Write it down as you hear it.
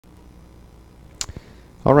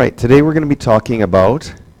All right, today we're going to be talking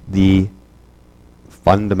about the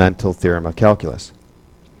fundamental theorem of calculus.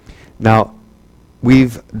 Now,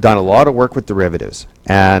 we've done a lot of work with derivatives,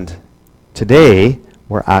 and today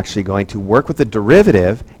we're actually going to work with the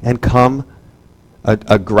derivative and come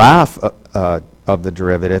a graph of the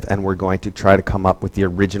derivative, and we're going to try to come up with the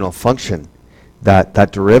original function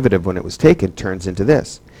that derivative, when it was taken, turns into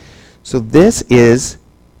this. So this is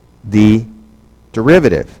the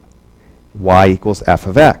derivative, y equals f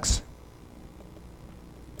of x.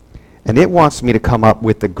 And it wants me to come up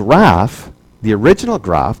with the graph, the original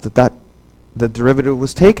graph that the derivative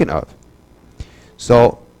was taken of.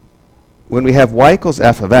 So when we have y equals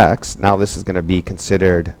f of x, now this is going to be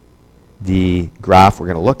considered the graph we're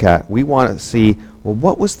going to look at. We want to see, well,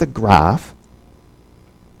 what was the graph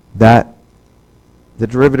that the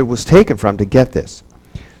derivative was taken from to get this?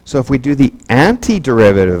 So if we do the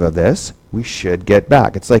antiderivative of this, we should get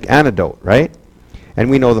back. It's like antidote, right? And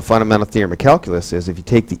we know the fundamental theorem of calculus is if you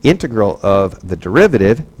take the integral of the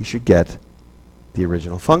derivative, you should get the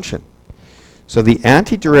original function. So the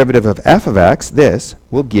antiderivative of f of x, this,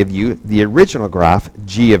 will give you the original graph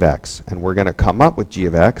g of x. And we're going to come up with g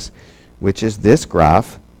of x, which is this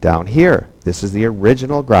graph down here. This is the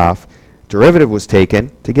original graph. Derivative was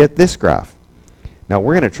taken to get this graph. Now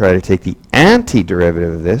we're going to try to take the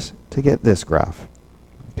antiderivative of this to get this graph.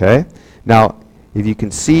 Okay? Now, if you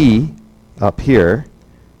can see up here,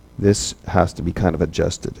 this has to be kind of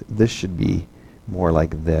adjusted. This should be more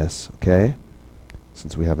like this, okay?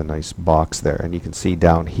 Since we have a nice box there. And you can see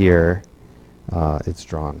down here, it's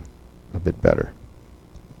drawn a bit better.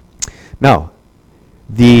 Now,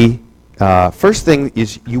 the first thing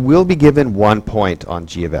is you will be given 1 point on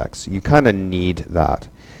g of x. You kind of need that.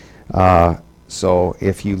 So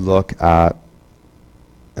if you look at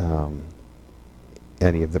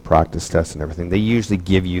any of the practice tests and everything, they usually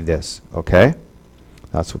give you this, okay?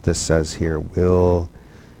 That's what this says here, will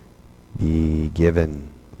be given,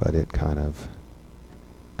 but it kind of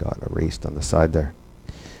got erased on the side there.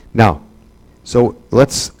 Now, so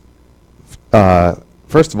let's,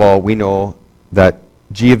 first of all, we know that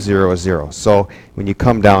g of 0 is 0. So when you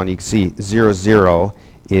come down, you can see 0, 0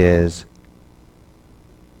 is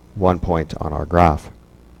 1 point on our graph.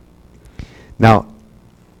 Now,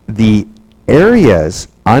 the areas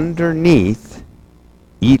underneath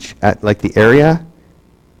each, like the area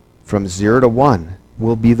from 0 to 1,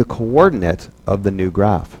 will be the coordinate of the new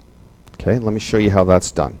graph. Okay, let me show you how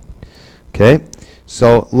that's done. Okay,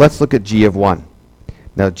 so let's look at g of 1.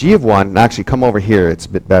 Now g of 1, actually come over here, it's a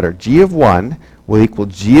bit better. G of 1 will equal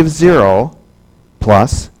g of 0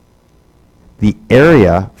 plus the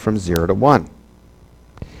area from 0 to 1.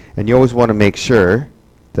 And you always want to make sure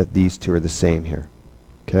that these two are the same here.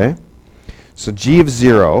 Okay? So g of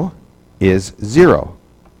 0 is 0.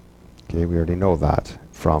 Okay, we already know that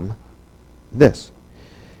from this.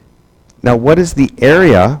 Now what is the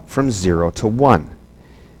area from 0 to 1?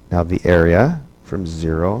 Now the area from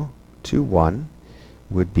 0 to 1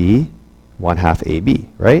 would be 1/2 AB,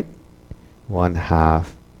 right? 1/2,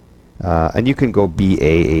 and you can go BA,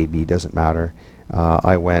 AB, doesn't matter.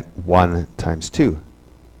 I went 1 times 2,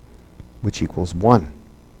 which equals 1.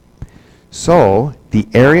 So the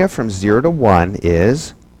area from 0 to 1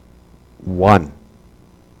 is 1.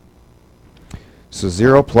 So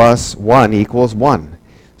 0 plus 1 equals 1.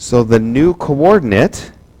 So the new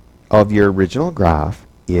coordinate of your original graph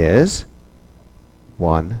is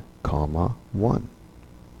 1, 1.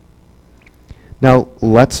 Now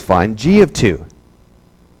let's find g of 2.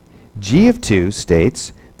 G of 2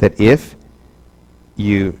 states that if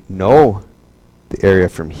you know the area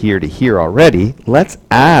from here to here already, let's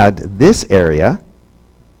add this area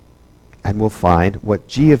and we'll find what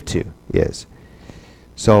g of 2 is.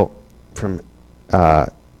 So from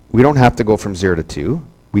we don't have to go from 0 to 2.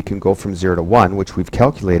 We can go from 0 to 1, which we've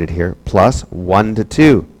calculated here, plus 1 to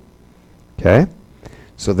 2. Okay?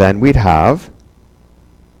 So then we'd have,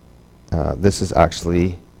 this is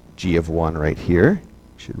actually g of 1 right here.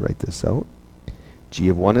 Should write this out. G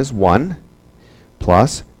of 1 is 1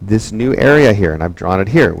 plus this new area here, and I've drawn it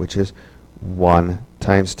here, which is 1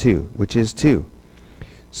 times 2, which is 2.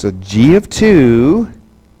 So g of 2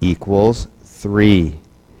 equals 3.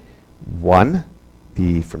 1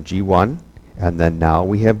 from g1, and then now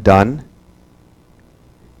we have done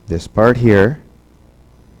this part here.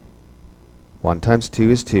 1 times 2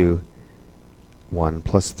 is 2. 1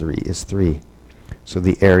 plus 3 is 3. So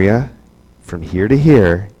the area from here to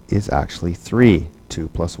here is actually 3. 2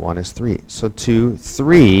 plus 1 is 3. So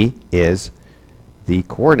 3 is the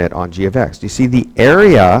coordinate on g of x. Do you see the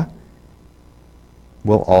area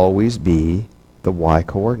will always be the y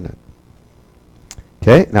coordinate?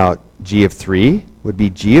 Okay, now g of 3 would be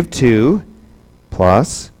g of 2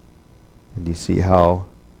 plus, and you see how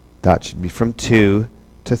that should be from 2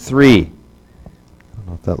 to 3. I don't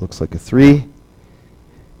know if that looks like a 3.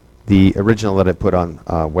 The original that I put on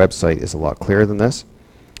website is a lot clearer than this.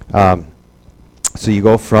 So you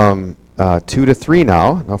go from 2 to 3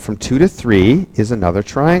 now. Now from 2 to 3 is another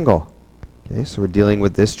triangle. Okay, so we're dealing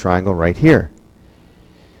with this triangle right here.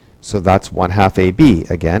 So that's 1/2 AB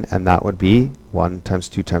again, and that would be 1 times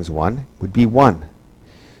 2 times 1 would be 1.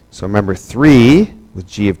 So remember 3 with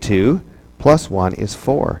g of 2 plus 1 is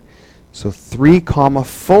 4. So 3 comma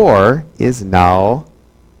 4 is now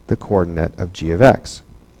the coordinate of g of x.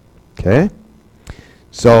 Okay?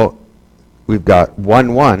 So we've got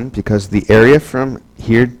 1, 1 because the area from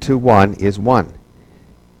here to 1 is 1.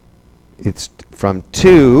 It's from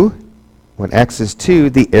 2, when x is 2,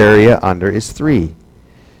 the area under is 3.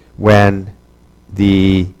 When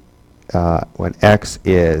x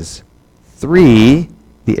is 3,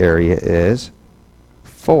 the area is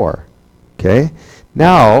 4. Okay?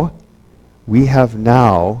 Now, we have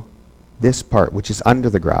now this part, which is under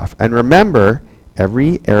the graph. And remember,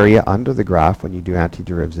 every area under the graph, when you do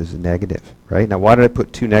antiderivatives, is negative, right? Now, why did I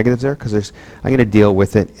put 2 negatives there? Because I'm going to deal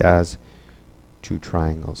with it as 2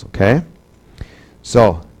 triangles, okay?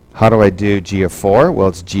 So, how do I do g of 4? Well,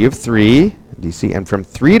 it's g of 3, do you see? And from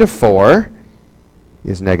 3 to 4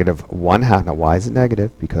 is negative 1/2. Now, why is it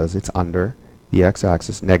negative? Because it's under the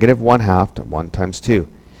x-axis. Negative 1/2 to 1 times 2,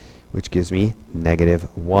 which gives me negative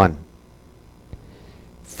 1.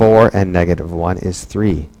 4 and negative 1 is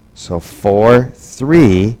 3. So 4,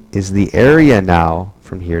 3 is the area now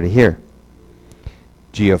from here to here.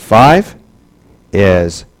 G of 5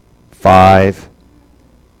 is 5,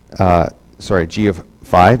 g of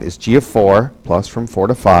 5 is g of 4 plus from 4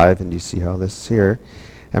 to 5, and you see how this is here.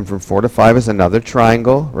 And from 4 to 5 is another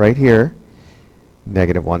triangle right here.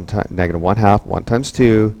 Negative 1/2, 1 times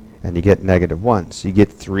 2, and you get negative 1. So you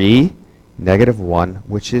get 3, negative 1,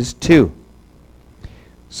 which is 2.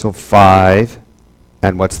 So 5,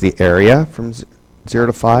 and what's the area from 0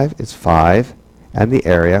 to 5? It's 5, and the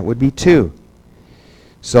area would be 2.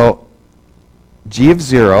 So g of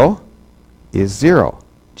 0 is 0.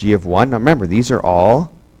 G of 1, now remember, these are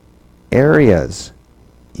all areas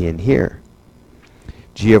in here.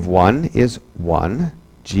 G of 1 is 1.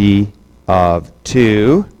 G of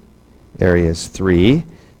 2, area is 3.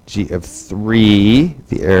 G of 3,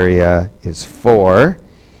 the area is 4.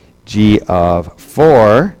 G of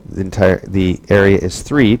 4, the area is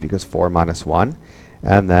 3 because 4 minus 1.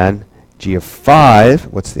 And then G of 5,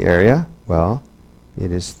 what's the area? Well,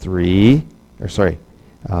 it is 3, or sorry,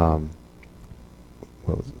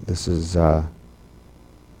 well, this is, I'm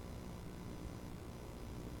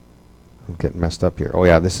getting messed up here. Oh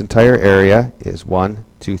yeah, this entire area is 1,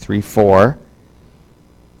 2, 3, 4.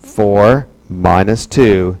 4 minus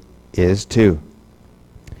 2 is 2.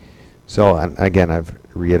 So, and again, I've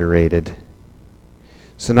reiterated.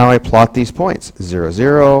 So now I plot these points. 0,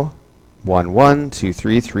 0, 1, 1, 2,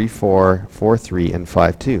 3, 3, 4, 4, 3, and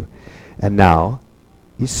 5, 2. And now,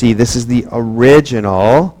 you see this is the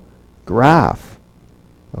original graph.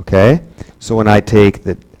 Okay? So when I take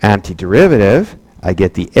the antiderivative, I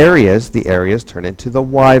get the areas. The areas turn into the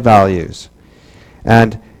y values.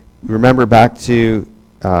 And remember back to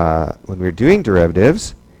when we were doing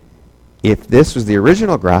derivatives, if this was the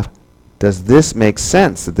original graph, does this make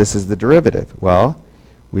sense that this is the derivative? Well,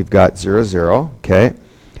 we've got 0, 0, okay?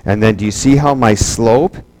 And then do you see how my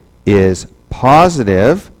slope is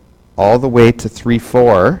positive all the way to 3,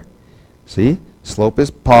 4? See? Slope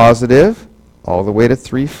is positive all the way to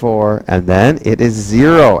 3, 4, and then it is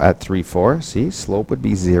 0 at 3, 4. See? Slope would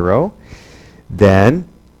be 0. Then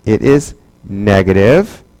it is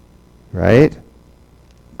negative, right?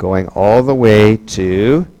 Going all the way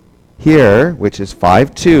to here, which is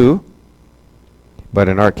 5, 2. But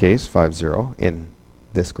in our case, 5, 0 in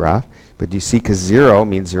this graph. But do you see, because 0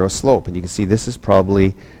 means 0 slope. And you can see this is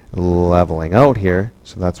probably leveling out here.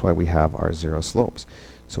 So that's why we have our 0 slopes.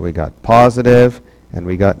 So we got positive and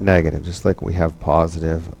we got negative. Just like we have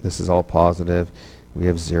positive. This is all positive. We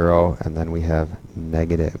have 0 and then we have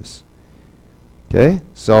negatives. Okay?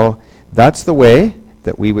 So that's the way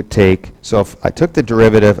that we would take. So if I took the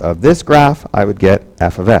derivative of this graph, I would get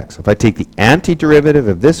f of x. If I take the antiderivative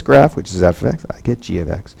of this graph, which is f of x, I get g of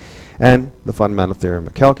x. And the fundamental theorem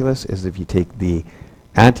of calculus is if you take the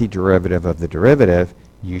antiderivative of the derivative,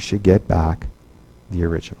 you should get back the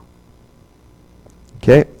original.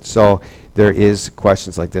 Okay, so there is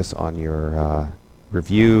questions like this on your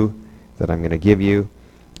review that I'm going to give you,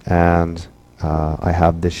 and I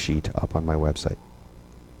have this sheet up on my website.